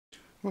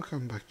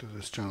Welcome back to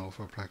this channel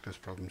for practice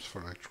problems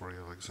for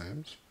actuarial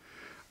exams.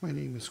 My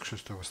name is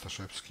Krzysztof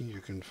Ostaszewski. You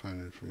can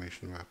find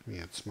information about me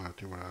at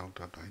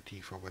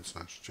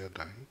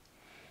smartural.it/Jedi.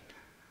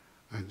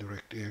 I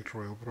direct the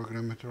actuarial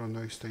program at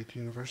Toronto State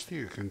University.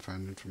 You can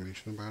find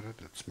information about it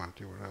at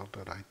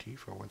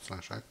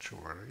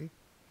smartural.it/actuary.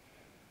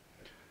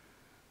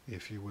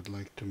 If you would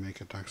like to make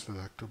a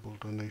tax-deductible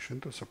donation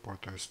to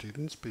support our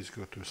students, please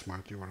go to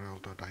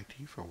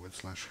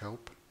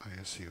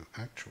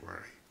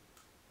smartural.it/help/ISU-actuary.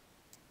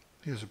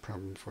 Here's a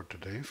problem for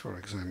today for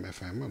exam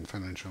FM on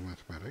financial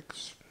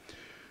mathematics.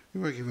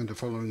 You are given the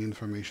following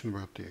information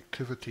about the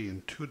activity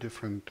in two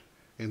different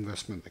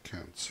investment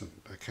accounts.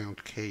 And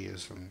account K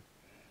is on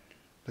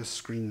this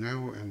screen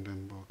now, and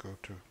then we'll go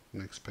to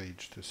next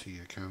page to see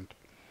account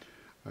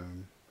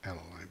L,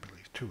 I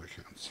believe, two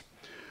accounts.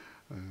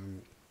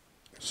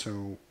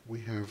 So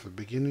we have the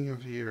beginning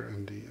of the year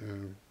and the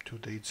two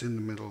dates in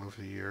the middle of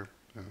the year,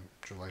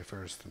 July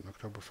 1st and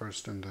October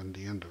 1st, and then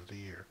the end of the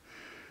year.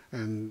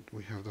 And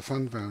we have the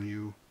fund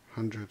value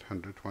 100,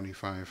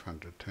 125,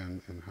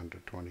 110, and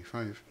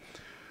 125.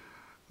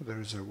 There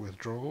is a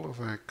withdrawal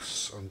of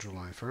X on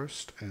July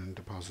 1st and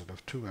deposit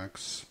of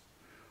 2X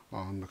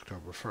on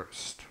October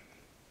 1st.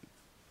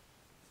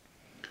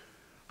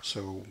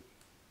 So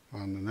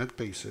on the net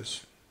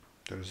basis,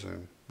 there's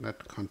a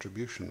net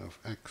contribution of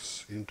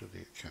X into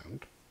the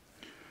account,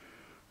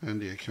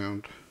 and the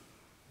account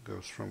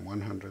goes from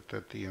 100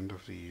 at the end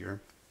of the year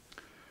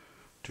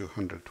to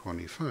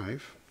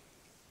 125.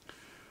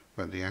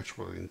 But the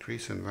actual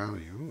increase in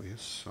value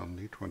is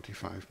only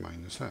 25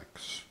 minus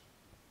X.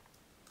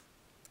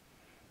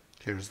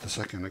 Here's the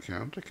second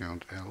account,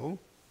 account L.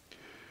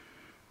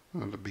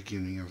 The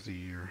beginning of the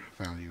year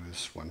value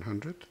is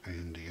 100,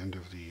 and the end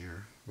of the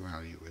year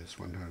value is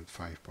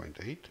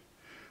 105.8.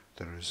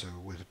 There is a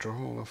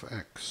withdrawal of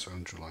X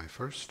on July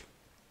 1st,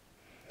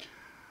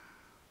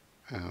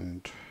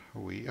 and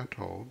we are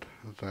told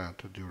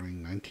that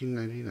during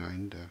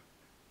 1999, the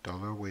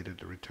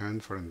dollar-weighted return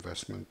for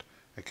investment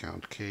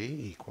account K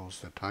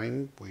equals the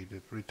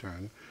time-weighted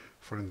return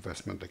for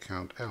investment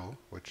account L,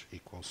 which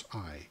equals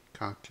I.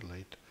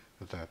 Calculate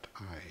that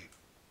I.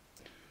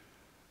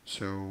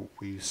 So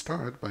we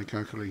start by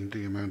calculating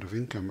the amount of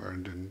income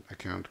earned in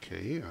account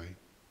K. I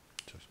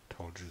just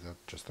told you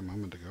that just a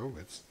moment ago.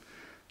 It's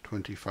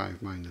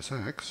 25 minus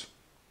X.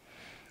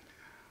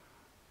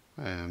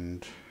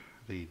 And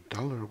the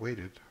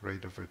dollar-weighted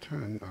rate of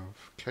return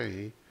of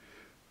K,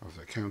 of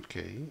account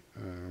K,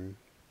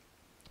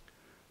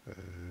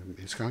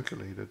 is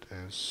calculated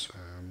as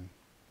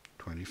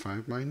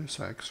 25 minus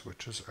X,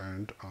 which is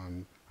earned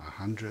on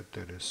 100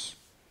 that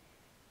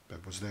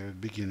was there at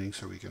the beginning,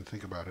 so we can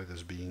think about it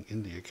as being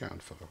in the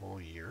account for the whole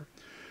year.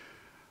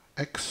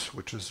 X,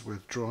 which is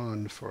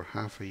withdrawn for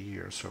half a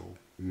year, so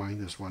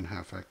minus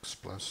 1/2 X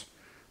plus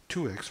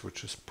 2X,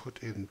 which is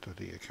put into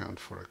the account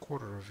for a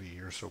quarter of a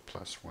year, so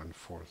plus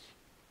 1/4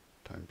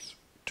 times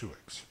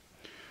 2X.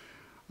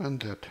 And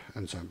that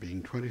ends up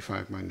being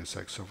 25 minus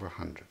X over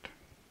 100.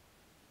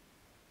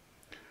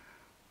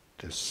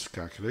 This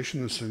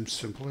calculation assumes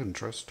simple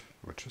interest,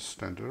 which is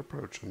standard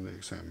approach in the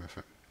exam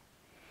FM.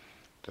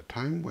 The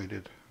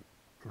time-weighted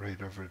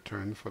rate of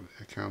return for the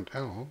account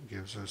L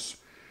gives us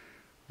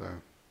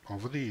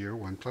over the year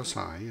 1 plus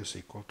I is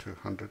equal to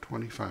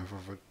 125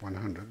 over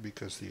 100,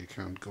 because the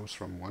account goes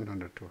from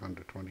 100 to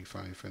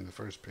 125 in the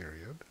first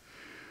period,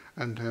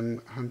 and then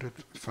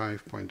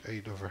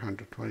 105.8 over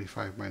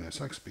 125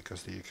 minus X,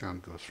 because the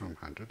account goes from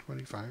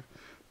 125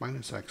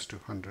 minus X to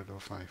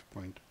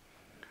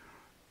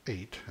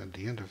 105.8 at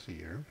the end of the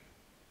year.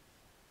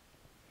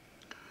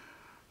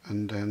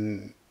 And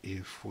then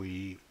if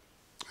we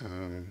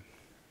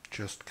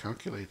just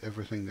calculate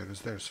everything that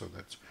is there, so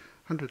that's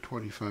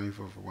 125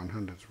 over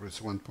 100 is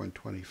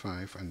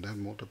 1.25, and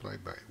then multiply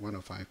by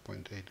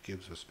 105.8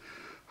 gives us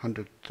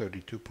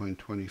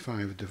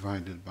 132.25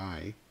 divided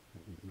by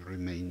the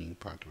remaining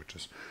part, which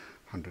is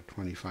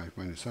 125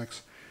 minus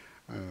X.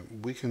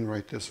 We can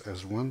write this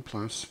as 1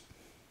 plus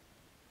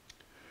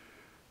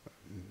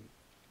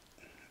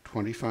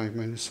 25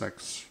 minus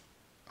X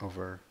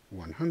over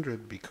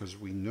 100, because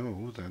we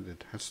know that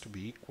it has to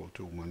be equal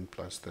to 1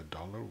 plus the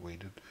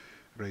dollar-weighted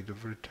rate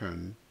of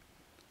return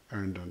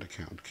earned on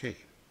account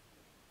K.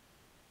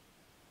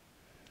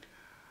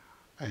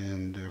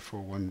 And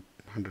therefore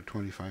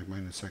 125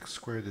 minus X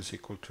squared is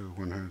equal to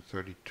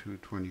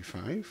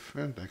 132.25,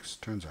 and X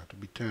turns out to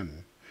be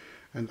 10.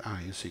 And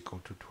I is equal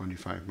to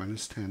 25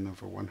 minus 10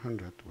 over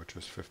 100, which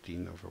is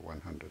 15 over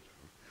 100,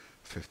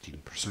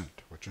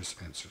 15%, which is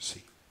answer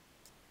C.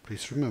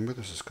 Please remember,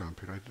 this is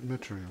copyrighted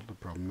material. The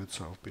problem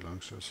itself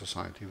belongs to a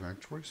society of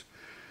actuaries.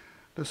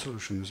 The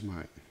solution is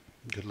mine.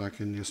 Good luck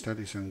in your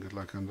studies and good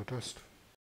luck on the test.